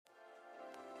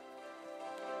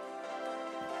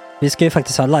Vi ska ju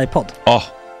faktiskt ha livepodd. Ja,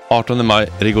 18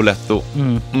 maj, Rigoletto.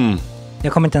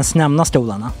 Jag kommer inte ens nämna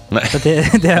stolarna. Nej. För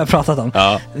det har jag pratat om.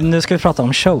 Ja. Nu ska vi prata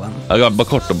om showen. Ja, bara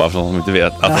kort då, bara för de som inte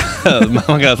vet.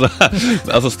 Man kan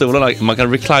alltså stolarna, man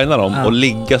kan reclina dem och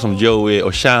ligga som Joey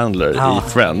och Chandler i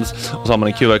Friends. Och så har man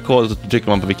en QR-kod och så trycker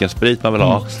man på vilken sprit man vill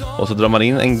ha. Och så drar man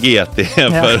in en GT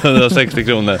för 160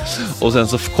 kronor. Och sen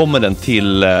så kommer den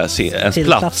till ens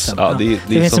plats. Ja, det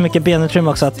finns så mycket benutrymme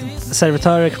också att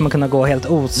servitörer kommer kunna gå helt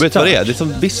ostört. Vet du vad det är? Det är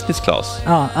som business class.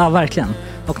 Ja, verkligen.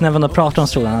 Och när man då pratar om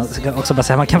stolarna så kan jag också bara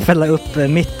säga att man kan fälla upp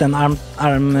mitten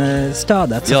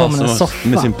armstödet så får man en soffa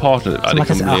med sin partner. Ja, det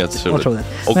kommer bli helt otroligt.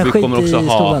 Och men vi kommer också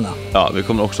stolarna. vi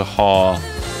kommer också ha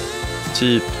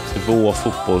typ 2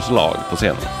 fotbollslag på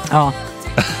scenen. Ja.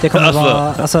 Det kommer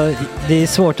vara, alltså det är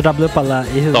svårt att rabbla upp alla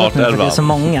i huvudet nu för det är så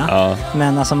många. Ja.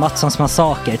 Men alltså Mattssons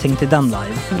massaker, tänk till den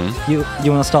live.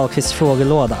 Jonas Dahlqvists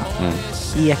frågelåda.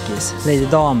 Ekis, Lady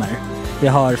Damer. Vi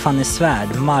har Fanny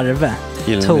Svärd, Marve,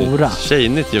 Tora.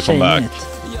 Tjejnytt gör comeback.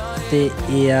 Det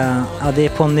är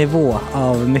på en nivå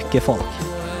av mycket folk.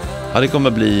 Ja, det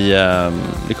kommer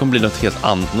bli något helt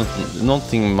annat.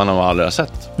 Någonting man har aldrig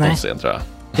sett på scen, tror jag.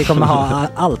 Vi kommer ha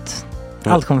allt.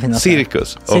 Allt kommer finnas.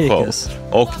 Cirkus.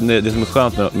 Och det som är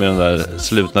skönt med de där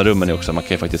slutna rummen är också att man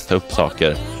kan ju faktiskt ta upp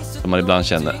saker som man ibland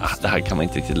känner det här kan man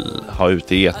inte riktigt ha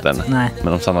ute i etern. Nej.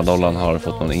 Men om Sanna Dollan har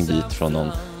fått någon invit från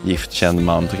någon giftkänd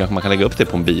man så kanske man kan lägga upp det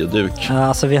på en bioduk. Ja,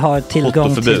 alltså vi har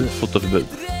tillgång till fotoförbud.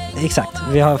 Exakt,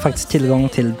 vi har faktiskt tillgång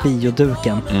till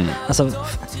bioduken. Alltså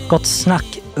gott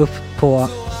snack upp på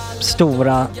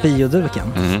stora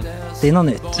bioduken. Det är något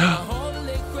nytt.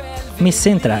 Missa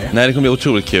inte det här. Nej, det kommer bli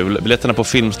otroligt kul. Biljetterna på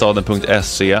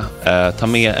filmstaden.se. Ta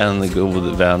med en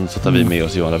god vän så tar vi med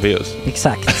oss Johan Rabaeus.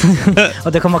 Exakt.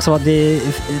 Och det kommer också vara det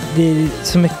är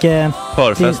så mycket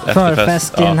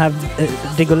förfest i den här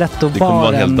Rigoletto-baren. Det kommer vara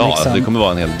en hel dag. Liksom. Det kommer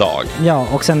vara en hel dag. Ja,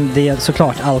 och sen det är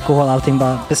såklart alkohol, allting.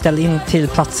 Bara beställ in till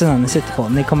platserna ni sitter på.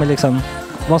 Ni kommer liksom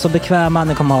vara så bekväma,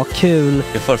 ni kommer ha kul.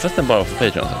 Är förfesten bara för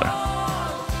Patreon eller?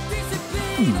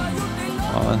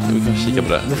 Ja, vi kan kika på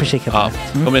det. Vi får kika på det.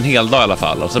 Det kommer en hel dag i alla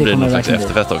fall. Och så blir det någon slags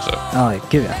efterfest också. Ja,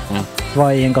 gud ja.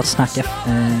 Vad är en gott snack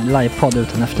livepodd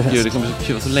utan efterfest? Gud, det kommer bli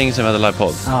kul. Så länge sedan vi hade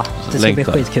livepodd. Ja, det ska bli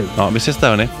skitkul. Ja, vi ses där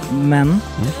hörni. Men,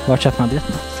 vart köper man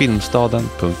biljetterna?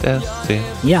 Filmstaden.se.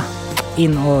 Ja,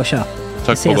 in och köp.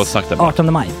 Tack på gott snack där.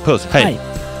 18 maj. Puss, hej.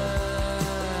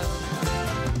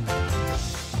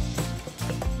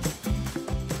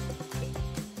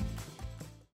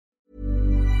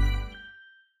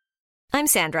 I'm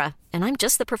Sandra, and I'm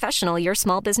just the professional your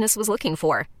small business was looking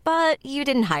for. But you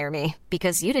didn't hire me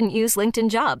because you didn't use LinkedIn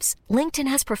Jobs.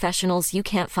 LinkedIn has professionals you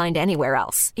can't find anywhere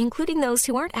else, including those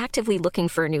who aren't actively looking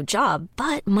for a new job,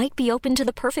 but might be open to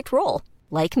the perfect role,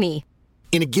 like me.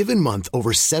 In a given month,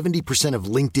 over 70% of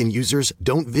LinkedIn users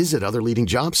don't visit other leading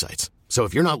job sites. So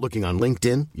if you're not looking on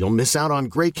LinkedIn, you'll miss out on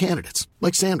great candidates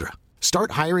like Sandra.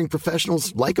 Start hiring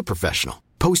professionals like a professional.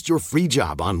 Post your free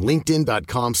job on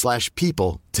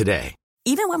linkedin.com/people today.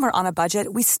 Even when we're on a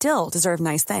budget, we still deserve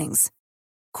nice things.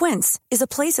 Quince is a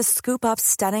place to scoop up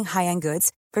stunning high-end goods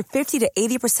for 50 to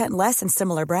 80% less than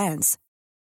similar brands.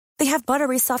 They have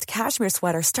buttery soft cashmere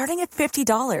sweaters starting at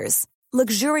 $50,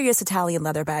 luxurious Italian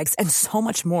leather bags, and so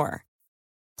much more.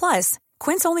 Plus,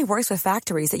 Quince only works with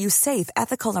factories that use safe,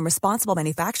 ethical, and responsible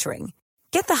manufacturing.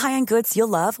 Get the high-end goods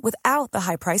you'll love without the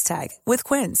high price tag with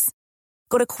Quince.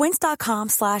 Go to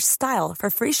quince.com/style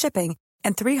for free shipping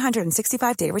and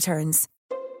 365-day returns.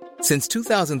 Since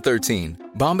 2013,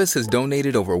 Bombas has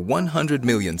donated over 100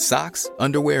 million socks,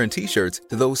 underwear, and T-shirts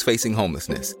to those facing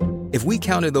homelessness. If we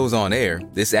counted those on air,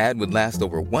 this ad would last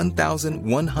over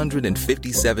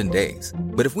 1,157 days.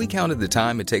 But if we counted the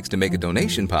time it takes to make a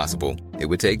donation possible, it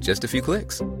would take just a few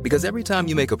clicks. Because every time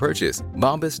you make a purchase,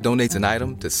 Bombas donates an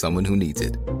item to someone who needs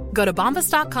it. Go to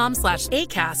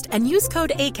bombas.com/ACAST and use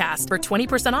code ACAST for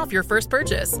 20% off your first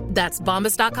purchase. That's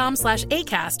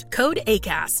bombas.com/ACAST, code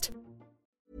ACAST.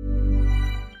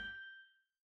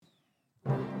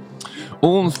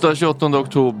 Onsdag 28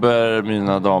 oktober,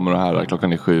 mina damer och herrar,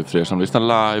 klockan är 7 för er som lyssnar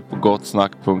live på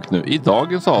gottsnack.nu. I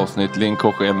dagens avsnitt, Linn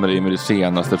Koch och Emery med det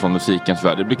senaste från musikens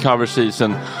värld. Det blir cover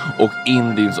season och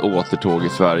Indiens återtåg i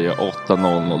Sverige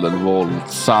 8.00. Den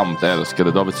våldsamt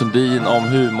älskade David Sundin om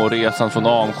humorresan från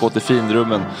AMK till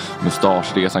finrummen,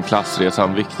 mustaschresan,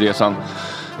 klassresan, viktresan.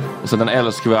 Och sen den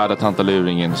älskvärda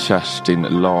tantaluringen Kerstin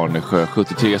Larnesjö,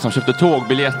 73, som köpte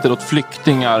tågbiljetter åt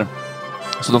flyktingar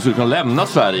så de skulle kunna lämna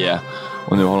Sverige.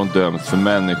 Och nu har hon dömts för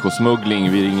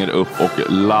människosmuggling. Vi ringer upp och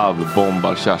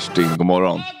love-bombar Kerstin. God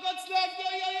morgon.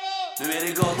 Nu är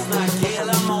det gott snack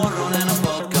hela morgonen och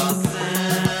podcasten.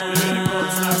 Nu är det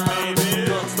gott snack, baby.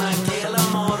 Gott snack hela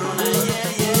morgonen,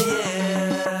 yeah,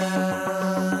 yeah, yeah.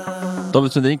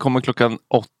 David Sundin kommer klockan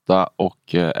 8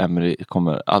 och Emery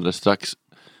kommer alldeles strax.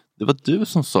 Det var du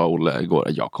som sa, Olle, igår,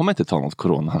 jag kommer inte ta något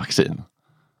coronavaccin.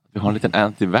 Vi har en liten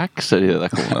anti-vaxxer i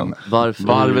redaktionen.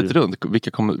 Varvet runt.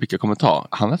 Vilka kommer ta?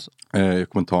 Hannes? Jag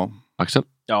kommer ta. Axel?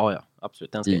 Ja,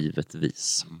 absolut.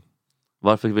 Givetvis.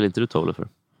 Varför vill inte du ta, Olle, för?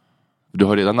 Du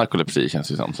har redan narkolepsi, känns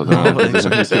det som. Så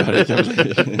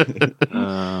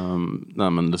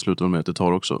nej, men det slutar med att det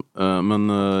tar också. Men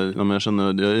jag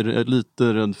känner, jag är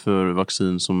lite rädd för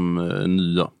vaccin som är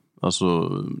nya. Alltså,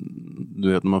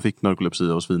 du vet, när man fick narkolepsi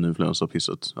av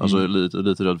svininfluensa-pisset. Alltså, jag är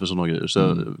lite rädd för sådana grejer. Så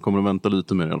jag kommer att vänta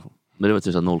lite mer i alla fall. Men det var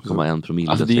typ 0,1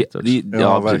 promille. Alltså,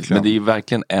 ja, verkligen. Men det är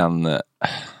verkligen en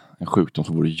sjukdom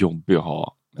som vore jobbig att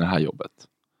ha med det här jobbet.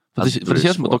 För det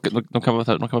känns som att de kan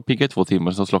vara pigga i 2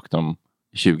 timmar, så slocknar de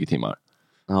i 20 timmar.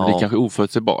 Ja. Men det är kanske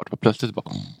oförutsägbart. Plötsligt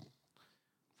bara...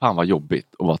 Fan vad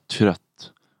jobbigt och vara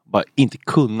trött. Bara inte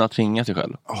kunna tvinga sig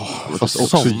själv.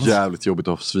 Fast också jävligt jobbigt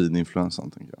att ha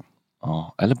svininfluensan, tänker jag.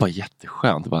 Ja, eller bara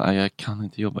jätteskönt. Bara, jag kan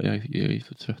inte jobba, jag är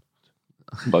så trött.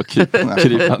 Bara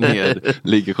krypa ner,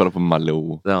 ligga och kolla på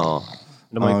Malou. Ja.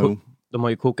 De har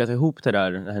ju kokat ihop det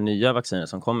här nya vaccinet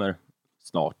som kommer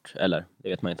snart. Eller, det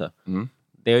vet man inte.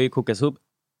 Det har ju kokats ihop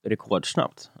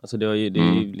rekordsnabbt. Alltså det är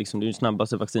ju liksom den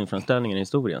snabbaste vaccinframställningen i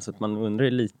historien. Så att man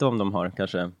undrar lite om de har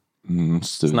kanske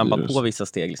snabbat på vissa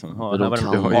steg. Liksom. Det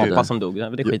var en apa som dog.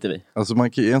 Det skiter vi. Alltså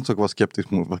man kan ju en sak vara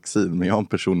skeptisk mot vaccin. Men jag har en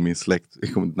person i min släkt,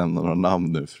 jag kommer inte nämna några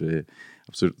namn nu för det är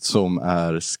absolut, som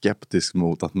är skeptisk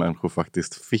mot att människor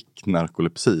faktiskt fick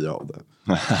narkolepsi av det.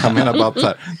 Jag menar bara att så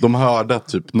här, de hörde att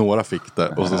typ några fick det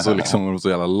och så liksom var de så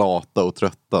jävla lata och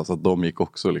trötta så att de gick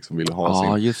också liksom ville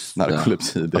ha sin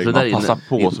narkolepsi. Man passar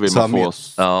på så vill man få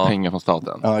pengar från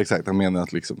staten. Ja, exakt. Han menar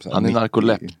att liksom så här, han är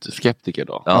narkoleptiker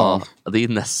då. Ja, det är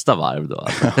nästa varv då.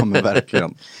 Ja, men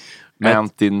verkligen.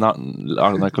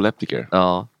 Anti-narkoleptiker.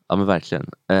 Ja, men verkligen.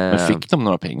 Men fick de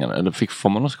några pengar? Eller får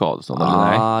man någon skadestånd?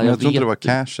 Jag tror inte det var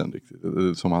cashen riktigt,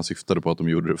 som han syftade på att de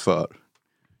gjorde det för.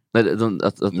 Nej,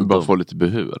 att bara få lite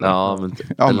behur.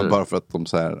 Men bara för att de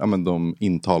så här, de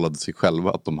intalade sig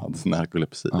själva att de hade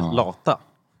narkolepsi. Lata.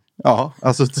 Ja,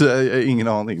 alltså ingen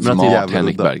aning. Smart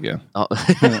Henrik Berger. Ja.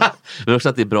 Men också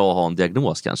att det är bra att ha en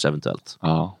diagnos kanske eventuellt.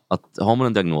 Ja. Att har man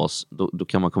en diagnos då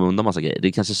kan man komma undan massa grejer. Det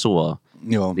är kanske så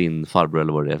din farbror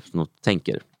eller vad det är något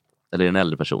tänker. Eller en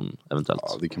äldre person eventuellt.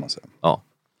 Ja, det kan man säga. Ja.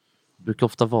 Brukar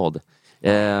ofta vara det.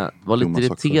 Var lite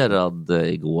irriterad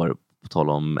igår på tal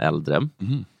om äldre.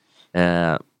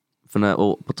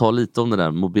 Och på tal lite om det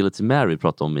där Mobility Mary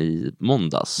pratade om i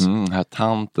måndags. Här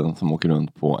tanten som åker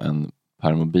runt på en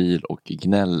permobil och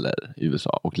gnäller i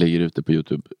USA och lägger ut det på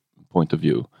YouTube, point of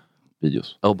view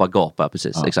videos. Och bara gapar,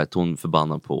 precis. Exakt, hon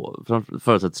förbannar på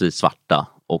företrädesvis svarta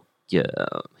och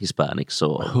hispanics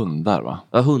och hundar, va?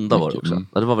 Ja, hundar var det också.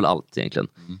 Ja, det var väl allt egentligen.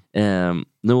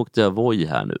 Nu åkte jag Voi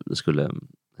här nu. Det skulle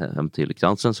hem till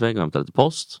Kransensväg och hämta lite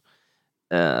post.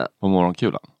 På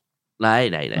morgonkulan? Nej.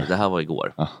 Det här var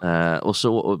igår. Och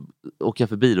så åker jag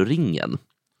förbi och ringen.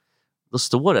 Då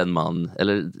står en man,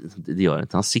 eller det gör det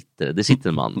inte, det sitter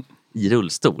en man i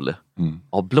rullstol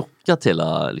och har blockat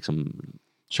hela liksom,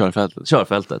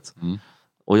 körfältet.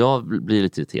 Och jag blir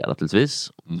lite irriterad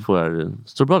naturligtvis.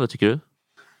 Står bra det, tycker du?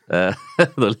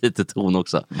 Då lite ton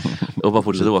också. Och bara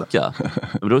fortsätter åka.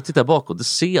 Men då tittar jag bakåt och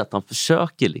ser att han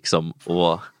försöker liksom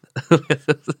och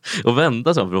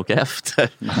vända sig för att åka efter.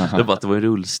 Det var bara att det var en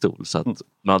rullstol. Så att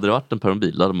hade det varit en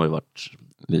permobil hade man ju varit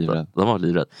livrädd.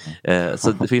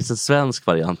 Så det finns en svensk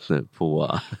variant nu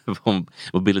på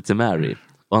Mobility Mary.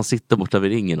 Och han sitter borta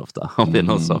vid ringen ofta. Om det är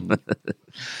någon som...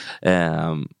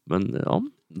 Men ja,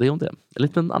 det är om det. En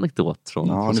liten anekdot från...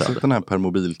 Ja, har ni sett den här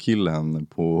permobilkillen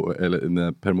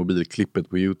eller permobilklippet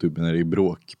på YouTube när det är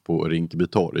bråk på Rinkeby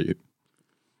torg?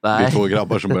 Nej. Det är 2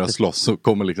 grabbar som börjar slåss och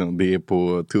kommer liksom, det är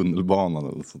på tunnelbanan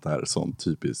eller sånt här, sånt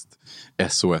typiskt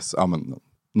SOS,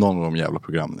 någon av de jävla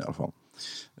programmen i alla fall.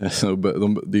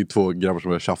 Det är 2 grabbar som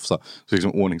börjar tjafsa, så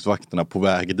liksom ordningsvakterna på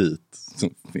väg dit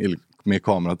med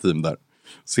kamerateam där.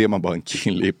 Ser man bara en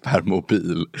kille i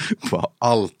permobil på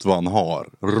allt vad han har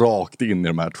rakt in i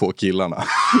de här 2 killarna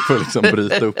för att liksom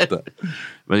bryta upp det.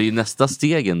 Men det är ju nästa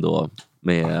stegen då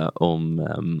med om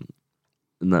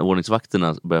när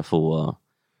ordningsvakterna börjar få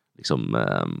liksom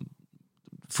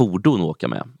fordon att åka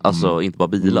med. Alltså inte bara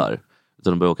bilar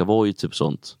utan de börjar åka Voi typ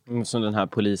sånt. Som den här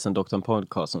polisen Dr.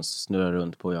 Podcast som snurrar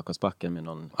runt på Jakobsbacken med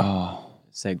någon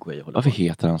Segway. Varför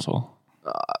heter han så?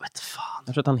 Jag vet fan.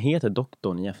 Jag tror att han heter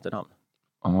doktorn i efternamn.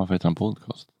 Ja, varför heter han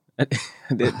Podcast?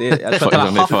 Jag tror att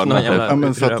han har haft någon jävla... Ja,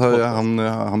 men för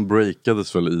att han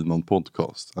breakades väl i någon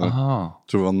podcast. Jag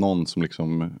tror det var någon som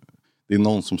liksom... Det är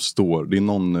någon som står, det är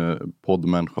någon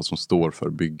poddmänniska som står för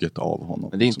bygget av honom.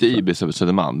 Men det är inte Ibis över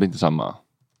Södermalm, det är inte samma.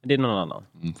 Det är någon annan.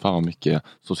 Fan vad mycket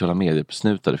sociala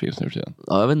medier-snutare finns nu för tiden.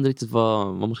 Ja, jag vet inte riktigt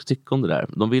vad man ska tycka om det där.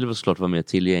 De vill väl såklart vara mer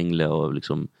tillgängliga och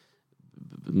liksom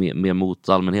mer mot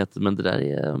allmänheten, men det där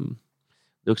är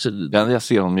också... Det enda jag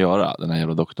ser honom göra, den här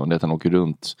jävla doktorn, det är att han åker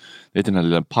runt, det är den här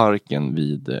lilla parken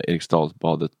vid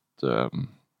Eriksdalsbadet,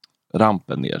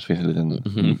 rampen ner, så finns en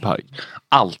liten park.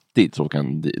 Alltid så åker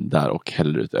han där och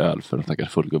häller ut öl för de stackars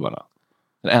fullgubbarna.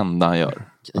 Det enda han gör.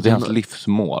 Det är hans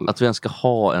livsmål. Att vi ens ska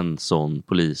ha en sån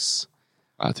polis.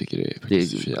 Jag tycker det är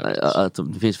faktiskt att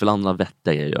det finns väl andra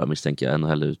vettiga grejer, misstänker jag, än att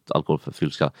hälla ut alkohol för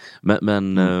fyllska.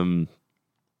 Men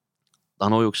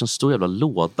han har ju också en stor jävla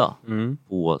låda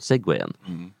på Segwayen.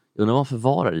 Jag undrar vad han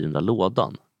förvarar i den där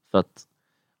lådan. För att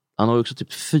han har ju också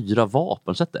typ 4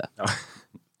 vapen, sett det? Ja.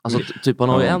 Alltså typ han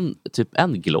har ju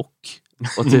en Glock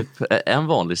och typ en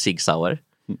vanlig Sig Sauer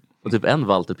och typ en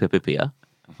Walter PPP.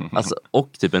 Alltså,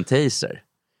 och typ en taser.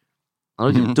 Han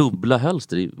har typ dubbla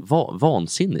hölster. Det är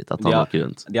vansinnigt att han åker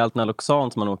runt. Det är allt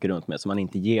Naloxon som man åker runt med som man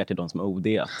inte ger till de som har OD.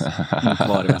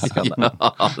 Var i väskan.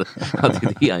 Ja, det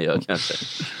är det han gör kanske.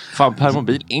 Fan,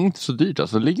 permobil är inte så dyrt.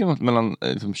 Alltså, det ligger mellan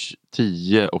liksom,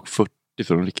 10 och 40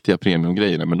 för de riktiga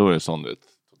premiumgrejerna. Men då är det sån, vet,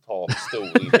 totalstol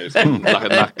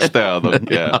med nackstöd och...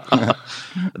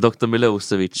 Dr.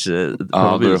 Milosevic ja,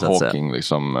 då är det Hawking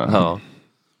liksom. Ja.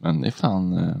 Men det är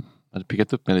fan... Jag hade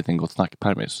pickat upp med en liten gott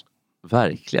snack-permis.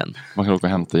 Verkligen. Man kan åka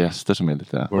och hämta gäster som är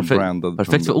lite...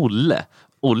 Perfekt för Olle.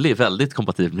 Olle är väldigt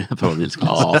kompatibel med permobil.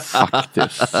 Ja,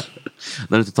 faktiskt.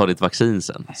 När du inte tar ditt vaccin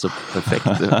sen. Så perfekt.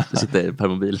 Du sitter i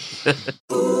permobil.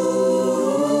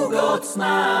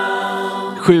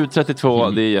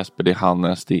 7.32, det är Jesper, det är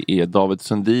Hannes, det är David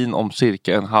Sundin om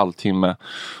cirka en halvtimme.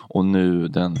 Och nu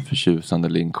den förtjusande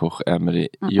Linkoch Emery.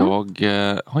 Jag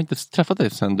har inte träffat dig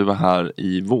sedan du var här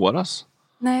i våras.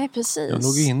 Nej, precis. Jag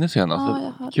låg inne senast.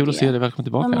 Ja, kul att se dig, välkommen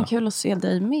tillbaka. Ja, men kul att se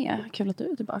dig med. Kul att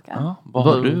du är tillbaka. Ja, vad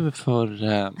har du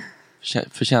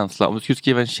för känsla? Om du skulle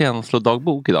skriva en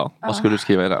känslodagbok idag, vad skulle du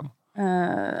skriva i den?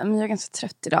 Men jag är ganska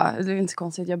trött idag. Det är inte så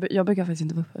konstigt. Jag brukar faktiskt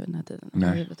inte vara uppe den här tiden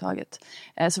överhuvudtaget.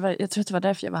 Så jag tror att det var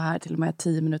därför jag var här till och med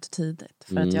 10 minuter tidigt.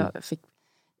 För att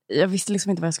jag visste liksom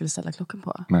inte vad jag skulle ställa klockan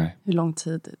på. Nej. Hur lång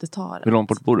tid det tar. Hur långt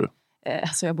bort bor du?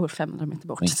 Så jag bor 500 meter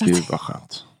bort. Men gud vad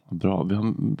skönt. Bra, vi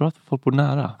har bra att folk bor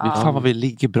nära. Fan vad vi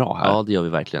ligger bra här. Ja, det gör vi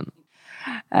verkligen.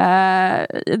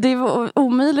 Det var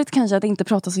omöjligt kanske att inte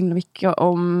prata så himla mycket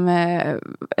om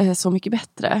Så mycket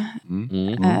bättre.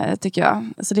 Tycker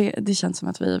jag. Så det känns som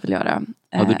att vi vill göra.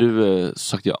 Hade du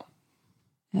sagt ja?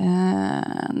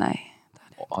 Nej.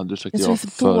 Hade du sagt ja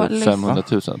för 500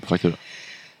 000 på faktura?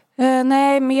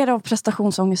 Nej, mer av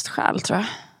prestationsångestskäl tror jag.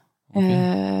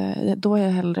 Okay. Då är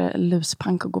jag hellre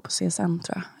luspank och gå på CSN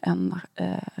tror jag än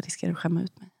riskerar att skämma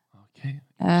ut mig. Okay.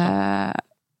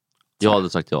 Jag hade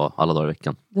sagt ja alla dagar i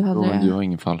veckan. Du har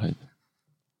ingen fallhöjd.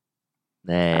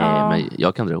 Nej, men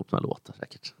jag kan dra ihop några låtar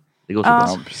säkert. Det går så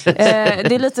bra.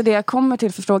 Det är lite det jag kommer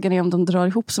till, för frågan är om de drar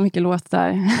ihop så mycket låtar.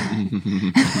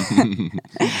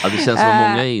 Ja, det känns som att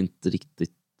många är inte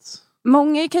riktigt...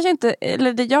 Många är kanske inte,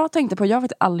 eller det jag tänkte på, jag har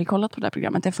faktiskt aldrig kollat på det här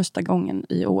programmet, det är första gången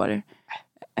i år.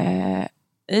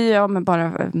 Ja, men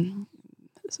bara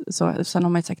så, sen har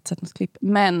man ju säkert sett något klipp.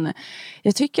 Men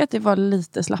jag tycker att det var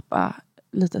lite slappa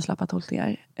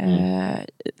tolkningar.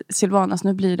 Silvanas,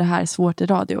 nu blir det här svårt i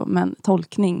radio, men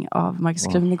tolkning av Marcus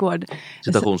Krunegård.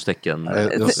 Citationstecken. Jag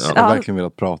har verkligen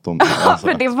velat prata om det. Alltså.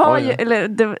 För det var ju, eller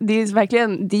det är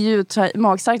verkligen, det är ju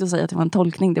magstarkt att säga att det var en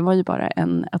tolkning. Det var ju bara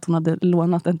att hon hade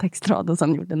lånat en textrad och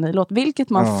sen gjort en ny låt, vilket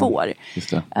man får.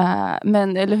 Just det.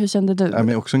 Men, eller hur kände du?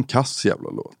 Men också en kass jävla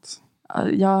låt.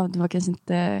 Ja, det var kanske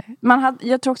inte...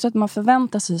 jag tror också att man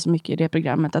förväntar sig så mycket i det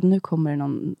programmet att nu kommer det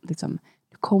någon liksom...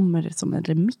 kommer det som en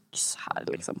remix här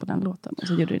liksom, på den låten. Och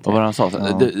så gjorde det inte. Och vad han sa,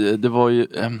 det var ju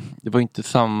det var inte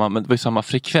samma, men det var ju samma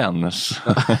frekvens.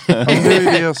 Det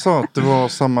är det jag sa, att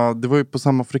det var ju på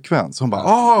samma frekvens. Hon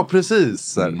bara,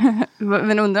 precis.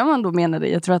 Men undrar om man då menade,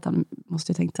 jag tror att han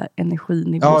måste ju tänkt så här,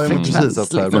 energinivå, frekvens. Precis,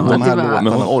 att liksom.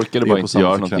 Men hon orkade bara inte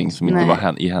göra någonting som inte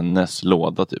var i hennes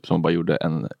låda typ, som hon bara gjorde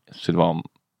en Sylvan.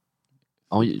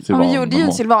 Vi gjorde ju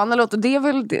en Silvana-låt och det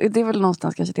är väl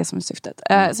någonstans kanske det som är syftet.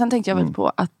 Sen tänkte jag väl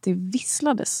på att det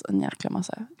visslades en jäkla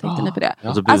massa. Tänkte ni på det?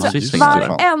 Alltså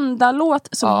varenda låt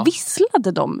så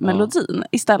visslade de melodin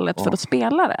istället för att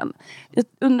spela den. Jag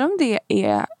undrar om det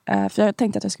är, för jag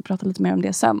tänkte att jag skulle prata lite mer om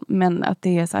det sen, men att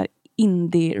det är så här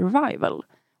indie revival.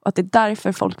 Och att det är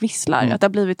därför folk visslar. Att det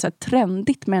har blivit så här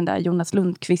trendigt med den där Jonas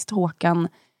Lundqvist, Håkan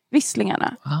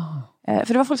visslingarna.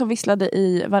 För det var folk som visslade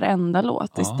i varenda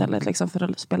låt istället liksom för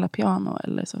att spela piano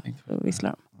eller så för att vissla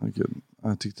dem.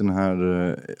 Jag tyckte den här...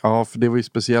 Ja, för det var ju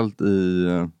speciellt i...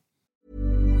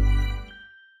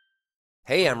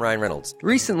 Hey, I'm Ryan Reynolds.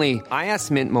 Recently, I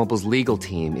asked Mint Mobile's legal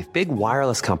team if big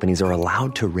wireless companies are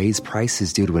allowed to raise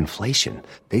prices due to inflation.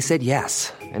 They said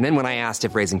yes. And then when I asked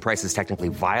if raising prices technically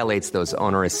violates those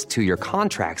onerous 2-year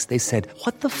contracts, they said,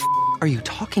 what the f*** are you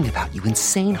talking about, you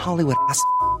insane Hollywood ass f-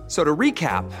 So to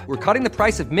recap, we're cutting the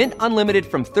price of Mint Unlimited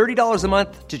from $30 a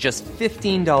month to just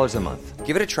 $15 a month.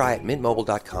 Give it a try at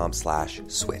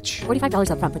mintmobile.com/switch.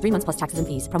 $45 up front for 3 months plus taxes and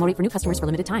fees. Promo rate for new customers for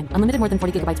limited time. Unlimited more than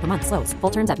 40 gigabytes per month. Slows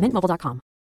full terms at mintmobile.com.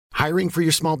 Hiring for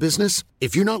your small business?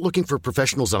 If you're not looking for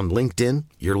professionals on LinkedIn,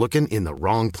 you're looking in the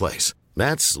wrong place.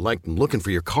 That's like looking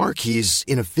for your car keys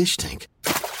in a fish tank.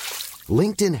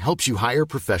 LinkedIn helps you hire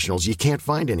professionals you can't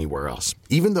find anywhere else,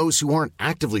 even those who aren't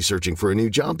actively searching for a new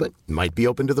job but might be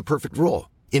open to the perfect role.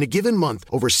 In a given month,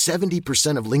 over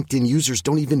 70% of LinkedIn users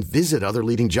don't even visit other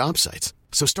leading job sites.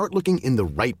 So start looking in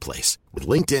the right place. With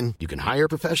LinkedIn, you can hire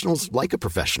professionals like a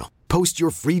professional. Post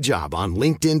your free job on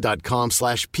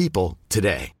linkedin.com/people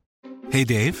today. Hey,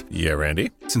 Dave. Yeah, Randy.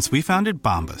 Since we founded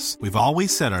Bombas, we've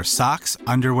always said our socks,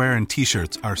 underwear, and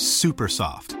T-shirts are super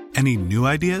soft. Any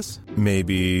new ideas?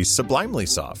 Maybe sublimely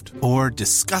soft. Or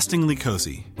disgustingly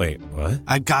cozy. Wait, what?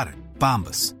 I got it.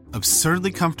 Bombas.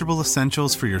 Absurdly comfortable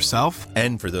essentials for yourself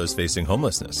and for those facing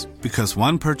homelessness. Because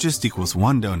one purchased equals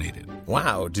one donated.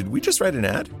 Wow, did we just write an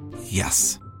ad?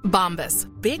 Yes. Bombas.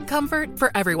 Big comfort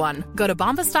for everyone. Go to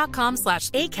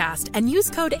bombas.com/ACAST and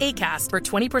use code ACAST for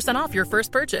 20% off your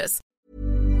first purchase.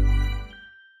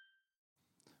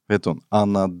 Vet hon?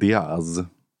 Anna Diaz.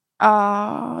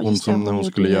 Hon som när hon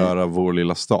skulle göra Vår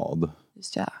lilla stad.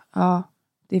 Just ja. Ja,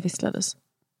 det visslades.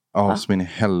 Ja, som in i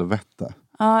helvete.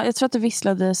 Ja, jag tror att det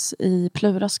visslades i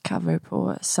Pluras cover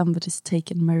på Somebody's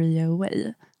Taken Maria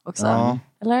Away också. Ja.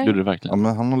 Eller? Gjorde det verkligen? Ja,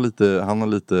 men han har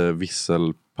lite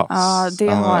visselpass. Ja, det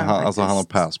har han alltså han har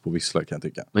pass på vissla, kan jag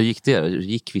tycka. Men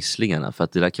gick visslingarna? För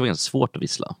att det där kan vara ganska svårt att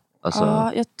vissla. Alltså...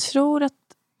 Ja, jag tror att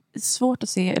det är svårt att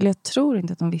se. Eller jag tror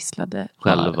inte att de visslade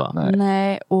själva.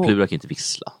 Nej, och Plura kan inte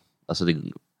vissla. Alltså det...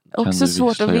 Också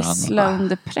svårt att vissla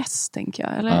under press, tänker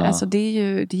jag. Eller? Alltså det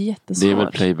är jättesvårt. Det är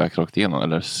väl playback rakt igenom,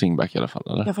 eller singback i alla fall,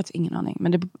 eller? Jag har faktiskt ingen aning.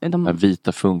 Men det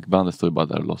vita funkbandet står ju bara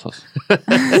där och låtsas.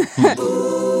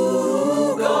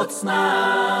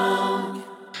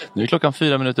 Nu är klockan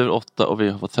 7:04 och vi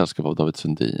har fått sällskap av David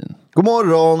Sundin. God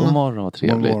morgon! God morgon, vad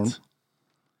trevligt. God morgon.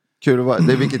 Kul att vara.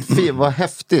 Det är vilket vad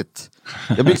häftigt.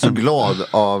 Jag blir så glad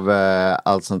av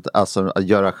allt sånt, alltså att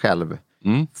göra själv.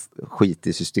 Skit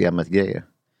i systemet grejer.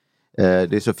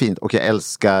 Det är så fint. Och jag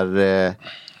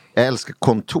älskar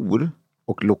kontor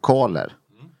och lokaler.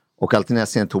 Och alltid när jag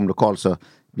ser en tom lokal så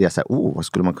blir jag så här, vad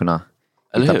skulle man kunna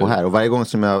hitta på här? Och varje gång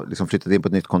som jag liksom flyttat in på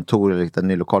ett nytt kontor eller hittat en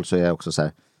ny lokal så är jag också så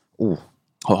här,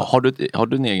 Har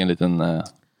du en egen liten...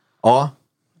 Ja.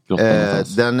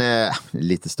 Den är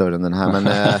lite större än den här, men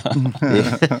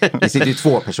det sitter ju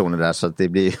 2 personer där så att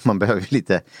man behöver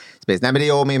lite space. Nej, men det är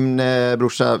jag och min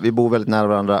brorsa, vi bor väldigt nära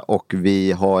varandra och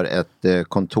vi har ett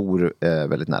kontor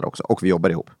väldigt nära också och vi jobbar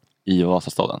ihop. I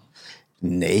Vasastaden?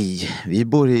 Nej, vi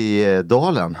bor i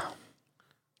Dalen.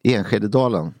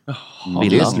 Enskededalen.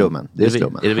 Det är slummen. Det är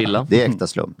slummen. Är det villa? Det är äkta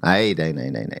slum. Nej.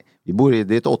 Vi bor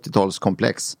det är ett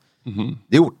 80-talskomplex.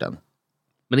 Det är orten.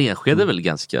 Men Enskede är väl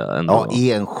ganska ändå...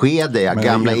 Ja, Enskede,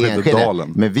 gamla Enskede.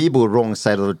 Men vi bor wrong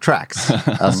side of the tracks.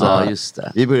 Alltså, ja, just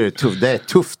det. Vi bor det är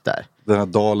tufft där. Den här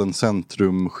Dalen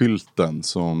centrum-skylten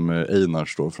som Einar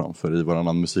står framför i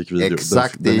varannan musikvideo.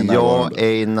 Exakt, det är jag,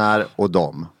 Einar och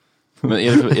dem. Men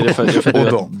är det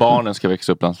för att barnen ska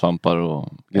växa upp bland svampar och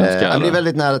grönska? Det är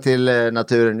väldigt nära till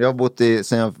naturen. Jag har bott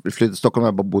sen jag flyttade till Stockholm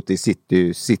har jag bott i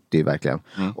city verkligen.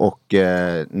 Och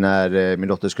när min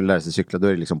dotter skulle lära sig cykla då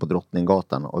är det liksom på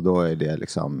Drottninggatan och då är det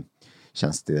liksom,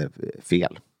 känns det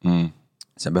fel.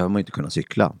 Sen behöver man ju inte kunna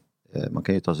cykla. Man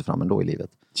kan ju ta sig fram ändå i livet.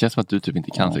 Det känns som att du typ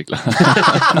inte kan cykla.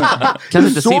 Kan du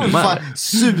inte simma?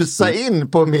 Susa in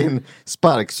på min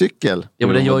sparkcykel. Ja,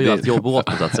 men den gör ju allt jobb åt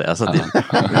så att säga. Alltså, det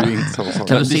är inte så.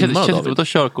 Kan du simma då, David? Kan du ta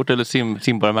körkort eller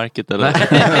simbarmärket? Eller?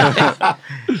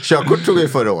 Körkort tog vi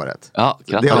förra året. Ja,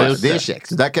 det är check.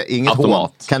 Så där kan inget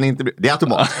automat. Kan inte bli, det är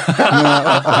automat.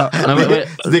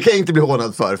 Det kan jag inte bli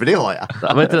hånad för det har jag.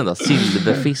 Vad heter den då?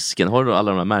 Silverfisken. Har du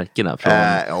alla de här märkena?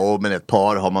 Ja, men ett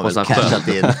par har man väl cashat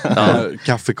in.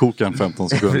 Kaffekokaren 15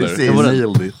 sekunder.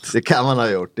 Det kan man ha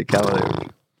gjort.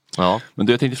 Ja. Men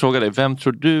jag tänkte fråga dig, vem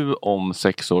tror du om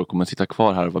 6 år kommer sitta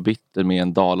kvar här och vara bitter med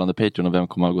en dalande Patreon och vem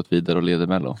kommer ha gått vidare och leder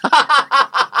Mello?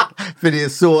 För det är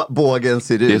så bågen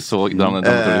ser ut. Det är så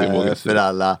bågen för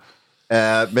alla.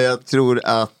 Men jag tror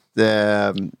att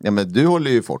men du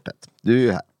håller ju fortet. Du är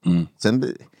ju här.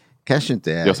 Sen kanske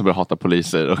inte är... Jag som börjar hata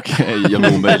poliser och gör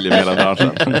mig omöjlig med hela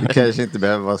branschen. Det kanske inte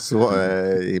behöver vara så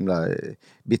himla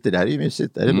bitter. Det här är ju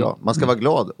mysigt, det är bra. Man ska vara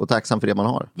glad och tacksam för det man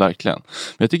har. Verkligen.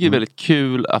 Men jag tycker det är väldigt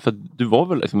kul, för du var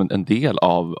väl liksom en del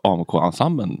av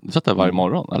AMK-ensemblen. Du satt där varje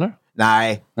morgon, eller?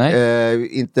 Nej.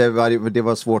 Inte det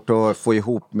var svårt att få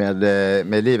ihop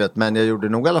med livet. Men jag gjorde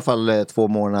nog i alla fall 2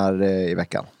 månader i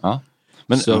veckan. Ja.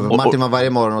 Så Martin var varje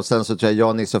morgon och sen så tror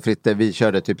jag Nisse och Fritte, vi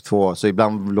körde typ 2. Så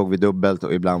ibland låg vi dubbelt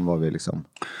och ibland var vi liksom...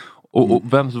 Och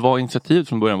vem var initiativet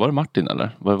från början? Var det Martin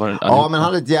eller? Ja, men han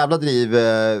hade ett jävla driv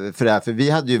för det här. För vi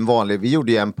hade ju vi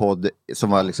gjorde ju en podd som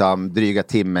var liksom dryga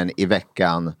timmen i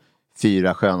veckan.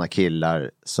 4 sköna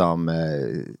killar som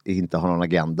inte har någon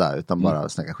agenda utan bara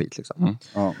snackar skit liksom.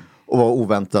 Och var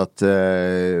oväntat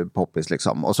poppis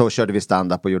liksom. Och så körde vi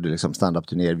stand-up och gjorde liksom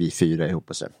stand-up-turnéer vi 4 ihop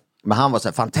och så. Men han var så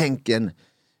här, fan tänken,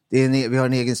 vi har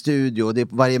en egen studio och det är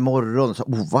varje morgon. Så,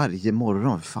 varje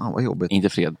morgon, fan vad jobbigt. Inte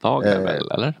fredagar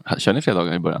väl, eller? Kör ni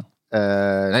fredagar i början?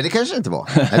 Nej, det kanske inte var.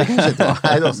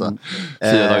 Nej, då så.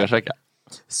 4 dagars vecka.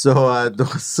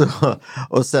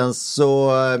 Och sen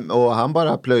så, och han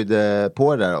bara plöjde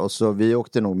på där och så vi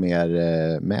åkte nog mer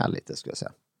med lite skulle jag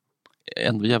säga.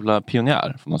 En jävla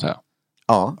pionjär får man säga.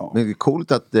 Ja, men det är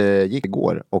coolt att det gick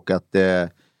igår och att det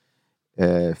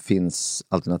finns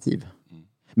alternativ.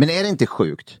 Men är det inte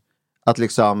sjukt att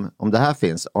liksom, om det här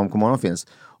finns, om Godmorgon finns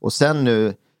och sen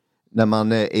nu när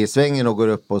man är i svängen och går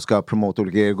upp och ska promota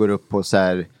olika grejer, går upp på så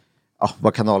här,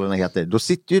 vad kanalerna heter, då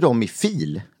sitter ju de i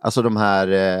fil, alltså de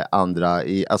här andra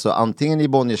alltså antingen i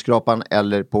Bonnierskrapan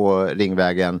eller på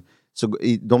Ringvägen. Så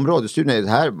i de radiostudiorna är det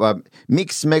här var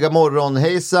Mix Megamorgon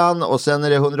hejsan och sen är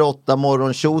det 108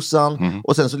 morgon tjosan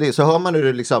och sen så hör man hur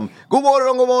det liksom god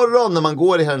morgon när man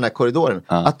går i den här korridoren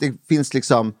att det finns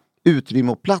liksom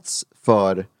utrymme och plats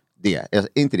för det. Är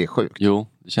inte det sjukt? Jo,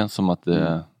 det känns som att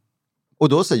och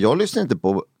då säger jag lyssnar inte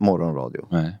på morgonradio.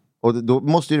 Nej. Och då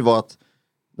måste det vara att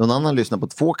någon annan lyssnar på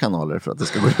 2 kanaler för att det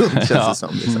ska gå runt känns det som,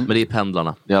 liksom. Men det är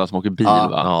pendlarna. Det är alla som åker bil va?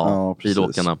 Ja,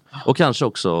 bilåkarna. Och kanske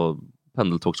också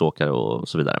pendeltågsåkare och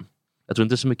så vidare. Jag tror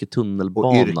inte så mycket tunnelbana.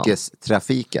 Och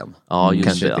yrkestrafiken. Ja, just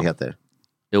kanske det. Inte heter.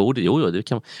 Jo, det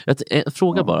kan. Jag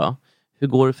frågar bara. Hur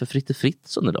går det för Fritte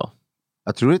Fritzson idag?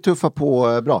 Jag tror det tuffar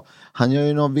på bra. Han gör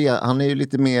ju han är ju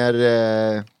lite mer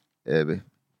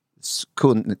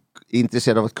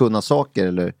intresserad av att kunna saker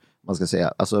eller man ska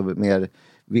säga. Alltså mer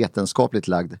vetenskapligt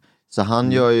lagd. Så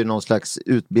han gör ju någon slags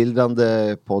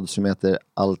utbildande podd som heter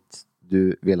Allt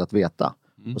du velat veta.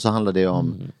 Och så handlar det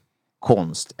om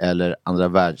konst eller andra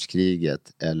världskriget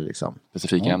eller liksom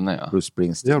specifika ämnen, ja. Bruce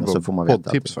Springsteen, så får man veta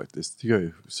poddtips faktiskt. Tycker jag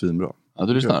är svinbra. Ja,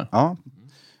 du lyssnar? Ja.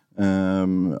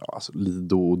 Alltså lite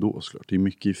då och då såklart. Det är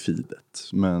mycket i feedet.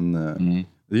 Men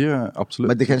det är absolut.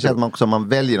 Men det kanske är att man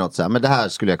väljer något så här. Men det här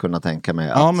skulle jag kunna tänka mig.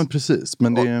 Ja, men precis.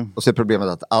 Men det... och så är problemet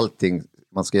att allting,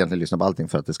 man ska egentligen lyssna på allting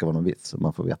för att det ska vara någon vits. Så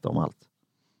man får veta om allt.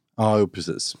 Ja, jo,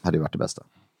 precis. Hade ju varit det bästa.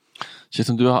 Känns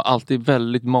som du har alltid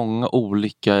väldigt många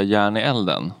olika järn i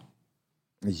elden.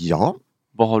 Ja.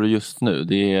 Vad har du just nu?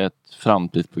 Det är ett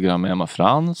framtidsprogram med Emma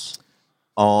Frans.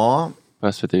 Ja.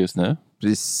 På SVT just nu.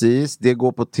 Precis, det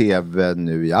går på tv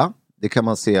nu, ja. Det kan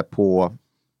man se på,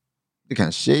 det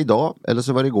kanske idag, eller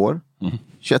så var det igår.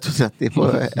 21:30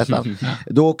 på ettan.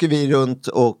 Då åker vi runt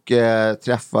och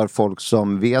träffar folk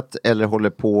som vet eller håller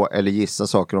på eller gissar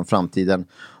saker om framtiden.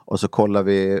 Och så kollar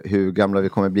vi hur gamla vi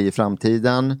kommer bli i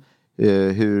framtiden.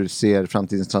 Hur ser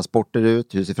framtidens transporter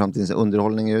ut? Hur ser framtidens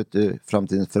underhållning ut?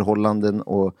 Framtidens förhållanden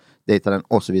och dejtaren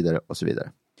och så vidare och så vidare.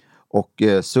 Och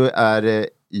så är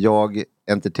jag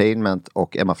entertainment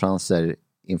och Emma Franser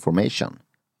information.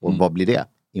 Och vad blir det?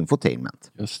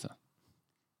 Infotainment. Just det.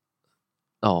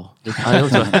 Ja, jag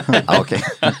tror ja, okej.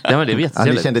 Ja, men det vet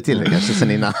jag. Ni kände till det kanske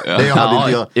sen innan. Ja. Jag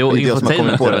hade inte jag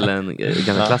infotainment är väl en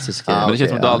gammal klassisk. Men det känns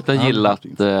som att du alltid har gillat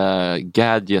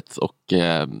gadgets och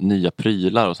nya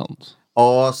prylar och sånt.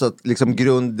 Ja, så att liksom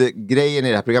grundgrejen i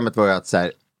det här programmet var ju att så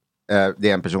här, det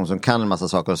är en person som kan en massa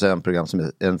saker och så är det en program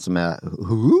som är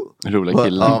roliga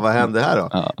killar. Ja, vad händer här då?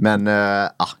 Ja. Men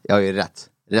jag har ju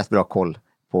rätt bra koll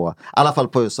på, i alla fall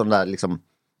på sån där liksom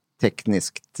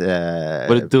tekniskt. Vad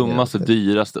är det dummaste,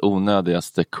 dyraste,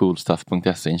 onödigaste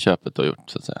coolstuff.se-inköpet du har gjort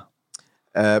så att säga?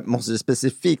 Måste det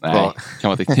specifikt vara... Nej, kan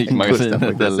vara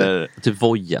Teknikmagasinet eller... Typ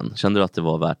Vojen, kände du att det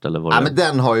var värt eller var det... Ja, men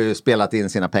den har ju spelat in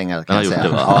sina pengar kan jag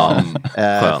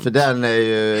säga. För den är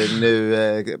ju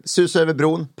nu susar över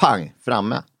bron, pang,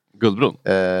 framme. Guldbron?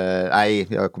 Nej,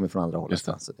 jag kommer från andra hållet.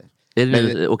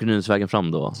 Åker Nynäsvägen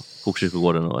fram då?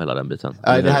 Skogskyrkogården och hela den biten?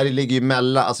 Nej, det här ligger ju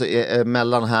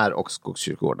mellan här och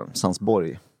Skogskyrkogården.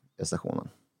 Sandsborg är stationen.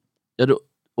 Ja, du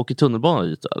åker tunnelbanan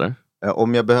dit eller?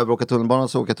 Om jag behöver åka tunnelbana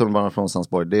så åker jag tunnelbana från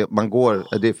Sandsborg. Det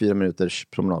är 4 minuters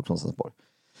promenad från Sandsborg.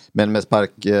 Men med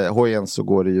sparkhojen så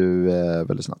går det ju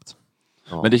väldigt snabbt.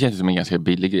 Ja. Men det känns som en ganska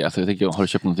billig grej. Alltså jag tänker, har du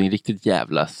köpt någonting riktigt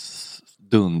jävla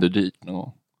dunderdyrt någon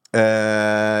gång?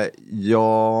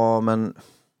 Ja, men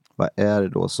vad är det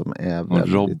då som är en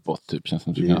väldigt... robot typ, känns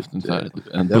som du har haft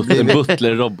en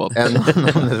butler-robot.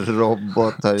 En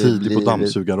robot har tidig på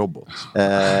dammsugarrobot.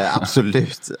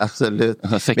 Absolut.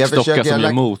 Sexdocka som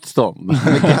gör motstånd.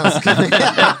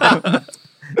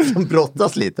 Som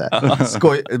brottas lite.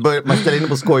 Man ställer in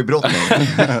på skojbrottning.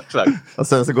 Och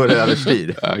sen så går det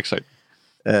överstyr. Ja, exakt.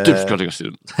 Du ska lägga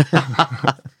styr.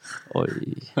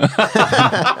 Oj.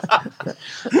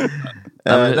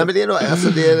 Nej, men det är då,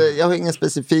 alltså jag har ingen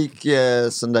specifik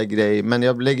sån där grej, men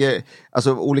jag lägger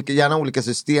gärna olika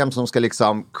system som ska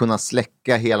liksom kunna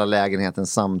släcka hela lägenheten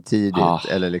samtidigt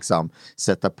eller liksom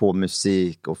sätta på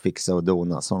musik och fixa och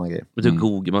dona, såna grejer. Men du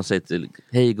Google, man säger till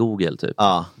hej Google typ.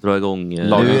 Dra igång nu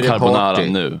är det party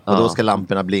nu. Och då ska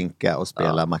lamporna blinka och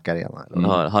spela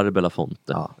Macarena. Harry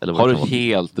Belafonte. Eller har du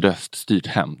helt röststyrt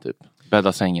hem typ?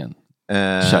 Bädda sängen.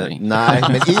 Nej,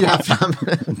 men i det här framme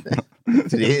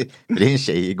det är en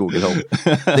tjej i Google Home.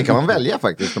 Det kan man välja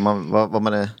faktiskt om vad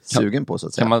man är sugen på så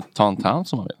att säga. Kan man ta en tant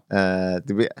som man vill?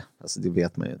 Det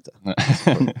vet man ju inte.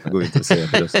 Det går inte att säga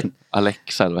på rösten.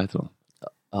 Alexa, eller vad heter hon?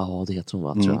 Ja, det heter hon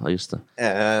va? Tror jag. Just det.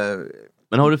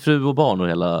 Men har du fru och barn och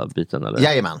hela biten eller?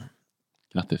 Jajamän.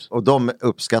 Grattis. Och de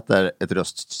uppskattar ett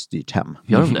röststyrt hem.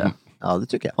 Gör de det? Ja, det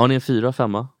tycker jag. Har ni en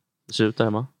 4-5? Det ser ut där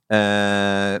hemma?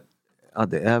 Ja,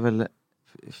 det är väl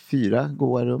 4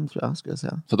 goda rum tror jag, skulle jag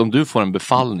säga. Så att om du får en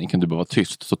befallning kan du bara vara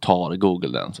tyst, så tar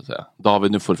Google den så att säga.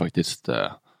 David, nu får du faktiskt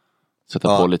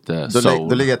sätta på lite soul.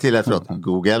 Då lägger jag till efteråt.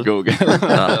 Google.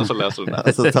 Så läser du den.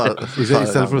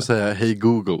 Istället för att säga hej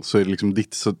Google så är det liksom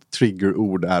ditt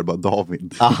triggerord är bara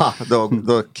David. Aha,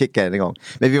 då kickar den igång.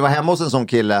 Men vi var hemma hos en sån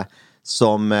kille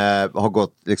som har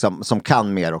gått liksom, som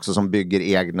kan mer också, som bygger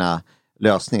egna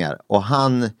lösningar. Och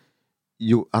han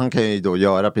kan ju då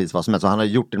göra precis vad som helst. Så han har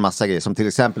gjort en massa grejer. Som till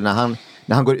exempel när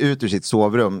han går ut ur sitt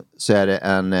sovrum så är det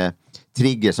en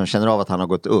trigger som känner av att han har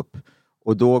gått upp.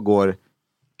 Och då går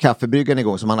kaffebryggaren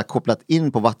igång som han har kopplat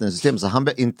in på vattensystemet. Så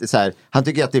han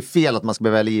tycker att det är fel att man ska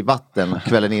behöva hälla i vatten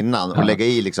kvällen innan och lägga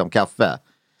i liksom kaffe.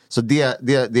 Så det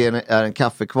är en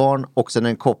kaffekvarn och sen är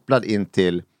den kopplad in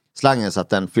till slangen så att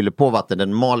den fyller på vatten.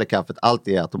 Den maler kaffet, allt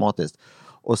är automatiskt.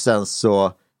 Och sen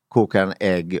så kokar en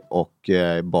ägg och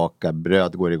bakar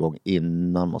bröd, går igång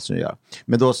innan måste du göra.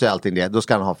 Men då så är allting det. Då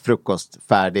ska han ha frukost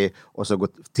färdig och så går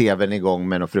tvn igång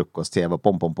med en frukost-tv och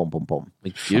pom.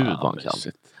 Men gud vad han kan.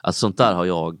 Alltså sånt där har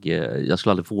jag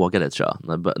skulle aldrig våga det tror jag.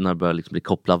 När det börjar liksom bli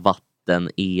koppla vatten,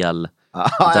 el.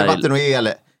 Vatten och el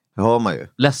hör man ju.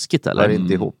 Läskigt eller? Det är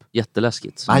inte ihop.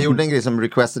 Jätteläskigt. Han gjorde en grej som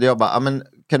requestade. Jag bara, men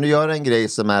kan du göra en grej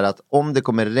som är att om det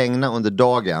kommer regna under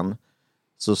dagen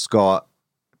så ska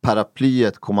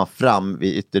paraplyet komma fram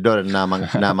vid ytterdörren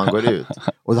när man går ut.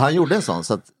 Och han gjorde en sån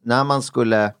så att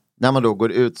när man då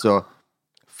går ut så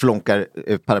flonkar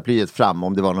paraplyet fram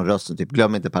om det var någon röst som typ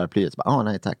glöm inte paraplyet.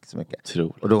 Nej tack så mycket.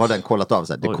 Och då har den kollat av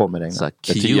så här, det kommer regna. Jag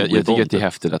tycker att det är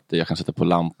häftigt att jag kan sätta på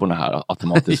lamporna här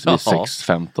automatiskt vid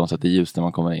 6:15 så att det är ljus när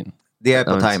man kommer in. Det är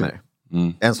på timer.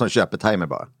 En som köper timer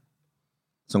bara.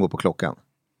 Som går på klockan.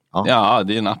 Ja,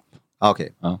 det är en app.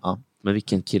 Okej. Ja. Men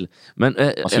vilken kill. Men,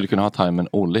 man skulle kunna ha timern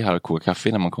Olli här och koka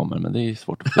kaffe när man kommer, men det är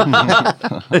svårt att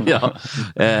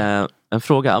en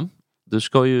fråga.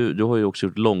 Du har ju också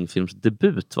gjort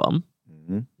långfilmsdebut va?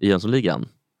 I Jönssonligan.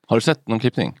 Har du sett någon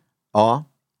klippning? Ja,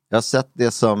 jag har sett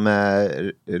det som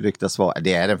ryktas vara.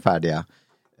 Det är den färdiga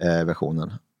versionen.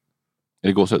 Är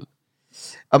det gåshud?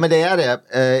 Ja men det är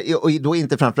det. Och då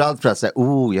inte framförallt för att säga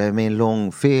jag är med i en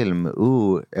långfilm.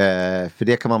 För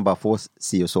det kan man bara få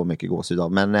si och så mycket gåshud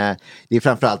av. Men det är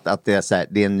framförallt att det är, så här,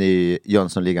 det är en ny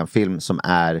Jönssonligan-film som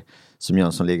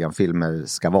Jönssonligan-filmer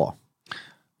ska vara.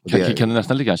 Kan du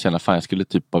nästan lika känna fan jag skulle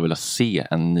typ bara vilja se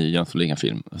en ny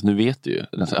Jönssonligan-film? Alltså, nu vet du ju.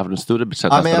 Den större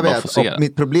budget men jag vet. Och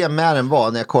mitt problem med den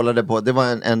var när jag kollade på, det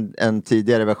var en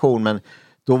tidigare version men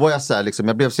då var jag så här, liksom,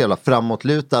 jag blev så jävla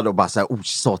framåtlutad och bara så här,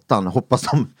 satan, hoppas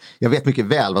jag vet mycket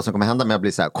väl vad som kommer hända men jag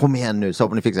blir så här, kom igen nu, så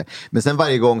hoppas ni fixar det. Men sen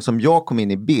varje gång som jag kom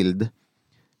in i bild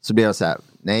så blev jag så här,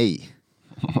 nej.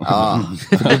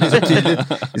 Det blir så tydligt,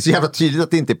 det är så jävla tydligt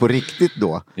att det inte är på riktigt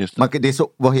då. Det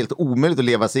var helt omöjligt att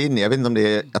leva sig in i. Jag vet inte om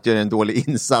det är att jag gör en dålig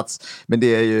insats, men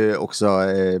det är ju också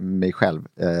mig själv.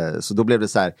 Så då blev det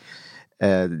så här,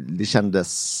 det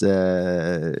kändes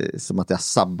som att jag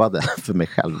sabbade för mig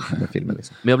själv med filmen.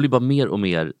 Liksom. Men jag blir bara mer och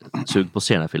mer sug på att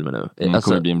se den här filmen nu. Det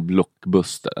kommer bli en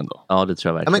blockbuster ändå. Ja, det tror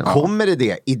jag verkligen. Ja, men kommer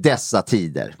det i dessa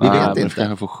tider? Vi vet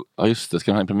inte. Ja, just det.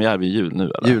 Ska man ha en premiär vid jul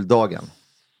nu? Eller? Juldagen.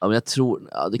 Ja, men jag tror...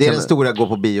 Ja, det är den stora gå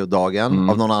på biodagen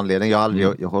av någon anledning. Jag har aldrig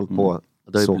jag har hållit på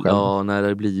så själv. Ja, när det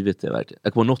har blivit det verkligen.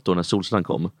 Jag kommer något år när Solsidan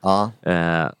kom. Ja.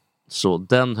 Så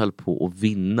den höll på att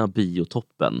vinna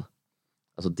biotoppen.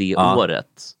 Alltså det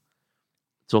året.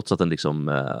 Trots att den liksom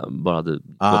bara hade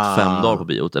gått 5 dagar på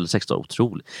biot. Eller 6 dagar,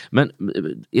 otroligt. Men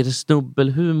är det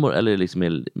snubbelhumor eller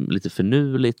liksom lite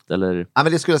förnuligt? Eller? Ja,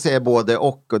 men det skulle jag säga både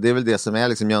och det är väl det som är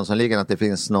liksom Jönssonligan. Att det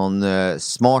finns någon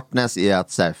smartness i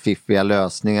att så här, fiffiga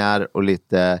lösningar och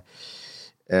lite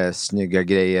snygga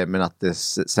grejer. Men att det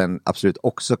sen absolut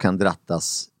också kan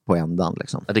drattas på ändan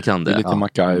liksom. Ja, det kan det. Det är lite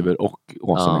MacGyver och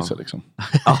Åsa-Nisse liksom.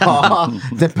 Ja,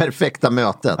 det perfekta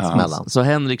mötet mellan. Så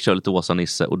Henrik kör lite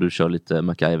Åsa-Nisse och du kör lite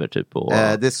MacGyver typ. Och,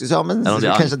 men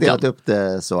kanske delat upp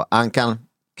det så. Ankan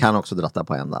kan också dratta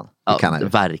på ändan. Ja, kan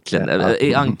verkligen.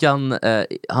 Är Ankan,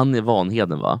 han är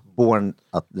Vanheden va? Born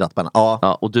att dratta på ändan.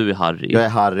 Ja, och du är Harry. Jag är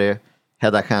Harry.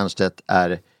 Hedda Stiernstedt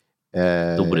är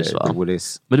Doris va?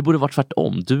 Doris. Men det borde varit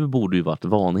tvärtom. Du borde ju varit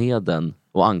Vanheden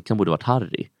och Ankan borde varit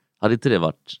Harry. Hade inte det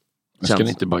varit... Men ska ni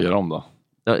inte bara göra om då?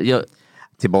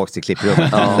 Tillbaks till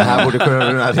klipprummet. Det här borde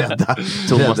kunna rädda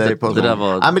Thomas, dig på det där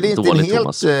var men det är inte dåligt, en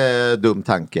helt dum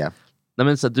tanke. Nej,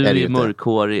 men så du är ju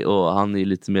mörkhårig och han är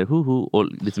lite mer och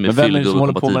lite mer men vem är det som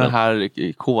håller på med den här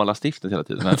kolastiftet hela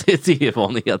tiden? Det är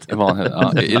vanlighet. Ja,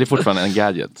 är det fortfarande en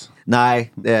gadget?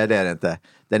 Nej, det är det inte.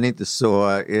 Den är inte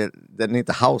så... Den är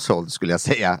inte household skulle jag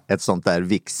säga. Ett sånt där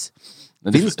Vicks.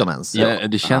 Finns de ens? Ja,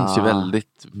 det känns ju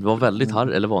väldigt... Det var väldigt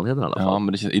eller vanligheten i alla fall. Ja,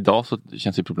 men idag så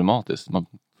känns det problematiskt. Man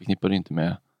förknippar det inte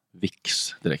med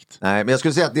Vicks direkt. Nej, men jag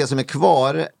skulle säga att det som är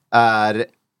kvar är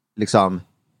liksom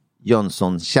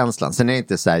Jönsson-känslan. Sen är det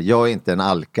inte så här, jag är inte en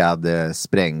alkad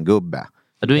spränggubbe.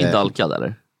 Är du inte alkad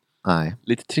eller? Nej.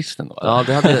 Lite trist ändå. Eller? Ja,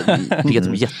 det hade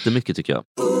gett jättemycket tycker jag.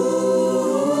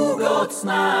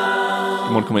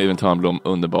 Imorgon kommer Even Törnblom,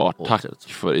 underbart. Tack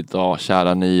för idag,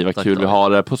 kära ni. Vad kul vi har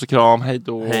det. Puss och kram, hej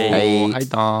då. Hej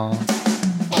då.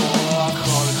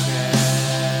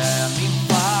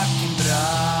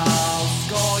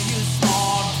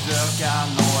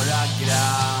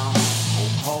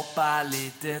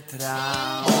 Lite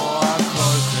tram och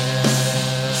Jorge,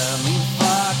 min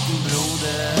fucking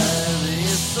broder. Det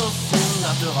är så synd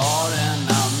att du har en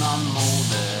annan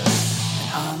moder.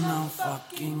 En annan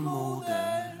fucking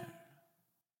moder.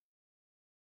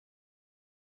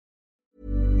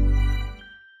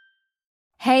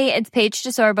 Hey, it's Paige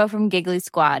DeSorbo from Giggly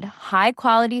Squad. High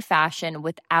quality fashion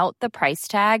without the price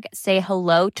tag. Say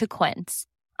hello to Quince.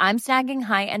 I'm snagging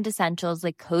high-end essentials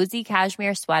like cozy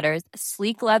cashmere sweaters,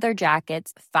 sleek leather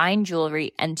jackets, fine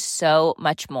jewelry, and so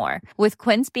much more. With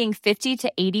Quince being 50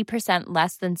 to 80%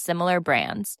 less than similar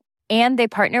brands. And they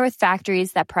partner with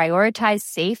factories that prioritize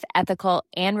safe, ethical,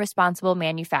 and responsible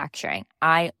manufacturing.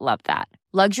 I love that.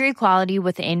 Luxury quality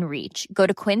within reach. Go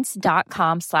to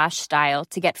quince.com/style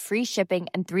to get free shipping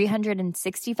and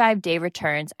 365-day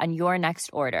returns on your next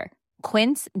order.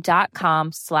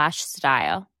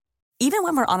 Quince.com/style. Even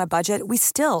when we're on a budget, we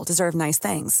still deserve nice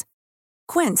things.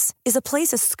 Quince is a place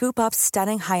to scoop up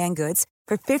stunning high-end goods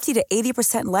for 50 to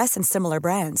 80% less than similar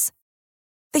brands.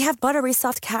 They have buttery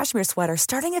soft cashmere sweaters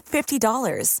starting at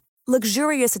 $50,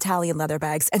 luxurious Italian leather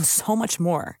bags, and so much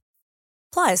more.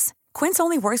 Plus, Quince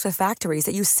only works with factories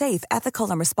that use safe, ethical,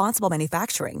 and responsible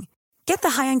manufacturing. Get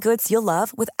the high-end goods you'll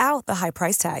love without the high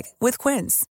price tag with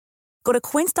Quince. Go to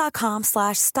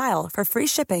quince.com/style for free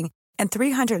shipping and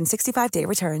 365-day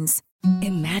returns.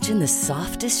 Imagine the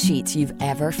softest sheets you've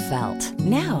ever felt.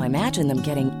 Now imagine them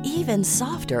getting even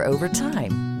softer over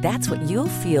time. That's what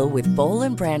you'll feel with Boll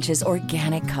 & Branch's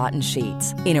organic cotton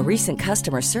sheets. In a recent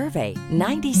customer survey,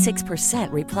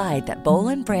 96% replied that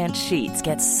Boll & Branch sheets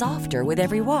get softer with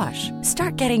every wash.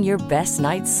 Start getting your best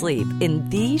night's sleep in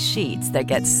these sheets that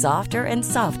get softer and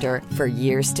softer for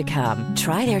years to come.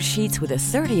 Try their sheets with a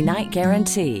 30-night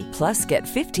guarantee. Plus, get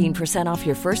 15% off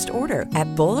your first order at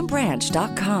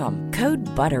bollandbranch.com. Code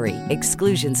BUTTERY.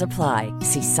 Exclusions apply.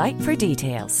 See site for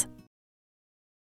details.